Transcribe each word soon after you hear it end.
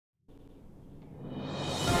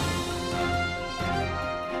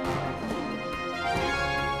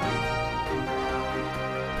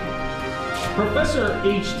Professor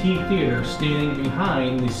H.T. Theater standing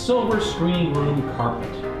behind the Silverscreen room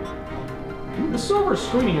carpet. The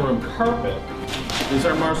Silverscreen room carpet is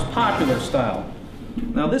our most popular style.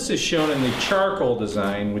 Now this is shown in the charcoal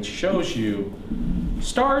design, which shows you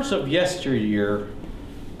stars of yesteryear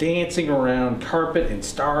dancing around carpet and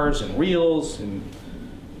stars and reels, and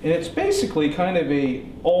it's basically kind of a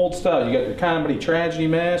old style. You got your comedy tragedy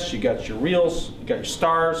masks, you got your reels, you got your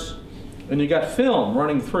stars, and you got film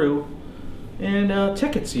running through, and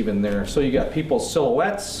tickets even there. So you got people's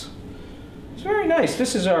silhouettes. It's very nice.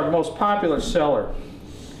 This is our most popular seller.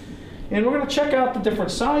 And we're going to check out the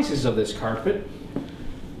different sizes of this carpet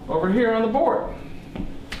over here on the board.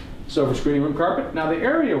 Silverscreen room carpet. Now the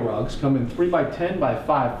area rugs come in 3x10 by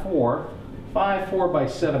 5.4, 5.4 by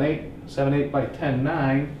 7.8, 7.8 by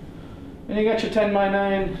 10.9, and you got your 10 by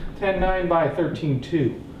 9, 10.9 by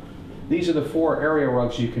 13.2. These are the 4 area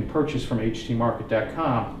rugs you can purchase from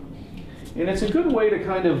htmarket.com. And it's a good way to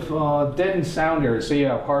kind of deaden sound areas. Say you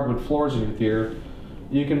have hardwood floors in your theater,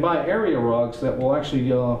 you can buy area rugs that will actually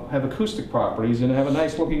have acoustic properties and have a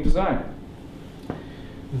nice looking design.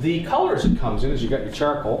 The colors it comes in is you got your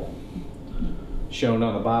charcoal shown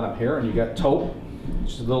on the bottom here, and you got taupe,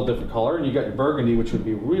 which is a little different color, and you got your burgundy, which would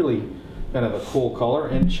be really kind of a cool color,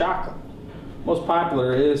 and chocolate. Most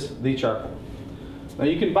popular is the charcoal. Now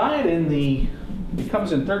you can buy it in it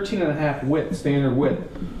comes in 13.5 width, standard width,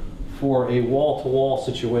 for a wall-to-wall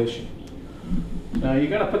situation. Now you're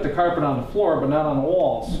going to put the carpet on the floor, but not on the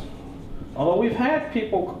walls. Although we've had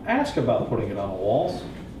people ask about putting it on the walls,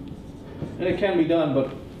 and it can be done,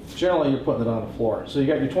 but generally you're putting it on the floor. So you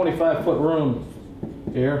got your 25-foot room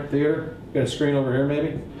here, theater. You got a screen over here,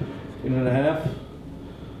 maybe 15.5.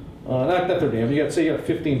 Not that they're damn. You got, say you got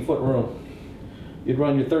a 15-foot room. You'd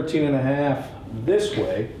run your 13.5 this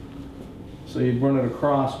way. So you'd run it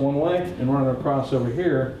across one way and run it across over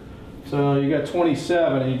here. So you got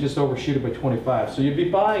 27, and you just overshoot it by 25. So you'd be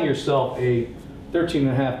buying yourself a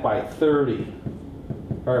 13.5 by 30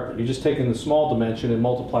 carpet. You're just taking the small dimension and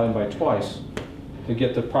multiplying by twice to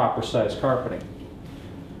get the proper size carpeting.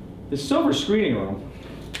 The silver screening room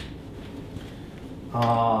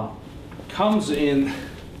comes in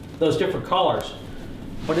those different colors,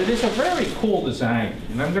 but it is a very cool design,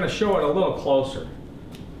 and I'm going to show it a little closer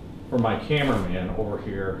for my cameraman over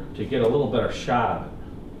here to get a little better shot of it.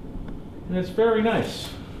 And it's very nice.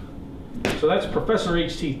 So that's Professor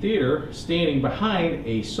H.T. Theater standing behind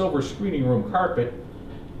a silver screening room carpet,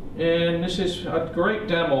 and this is a great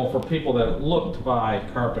demo for people that look to buy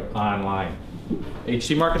carpet online.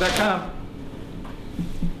 htmarket.com.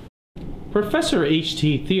 Professor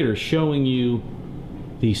H.T. Theater showing you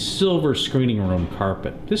the silver screening room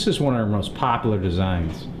carpet. This is one of our most popular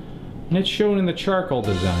designs, and it's shown in the charcoal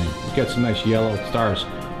design. It's got some nice yellow stars.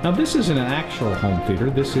 Now this isn't an actual home theater,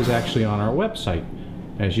 this is actually on our website,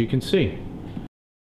 as you can see.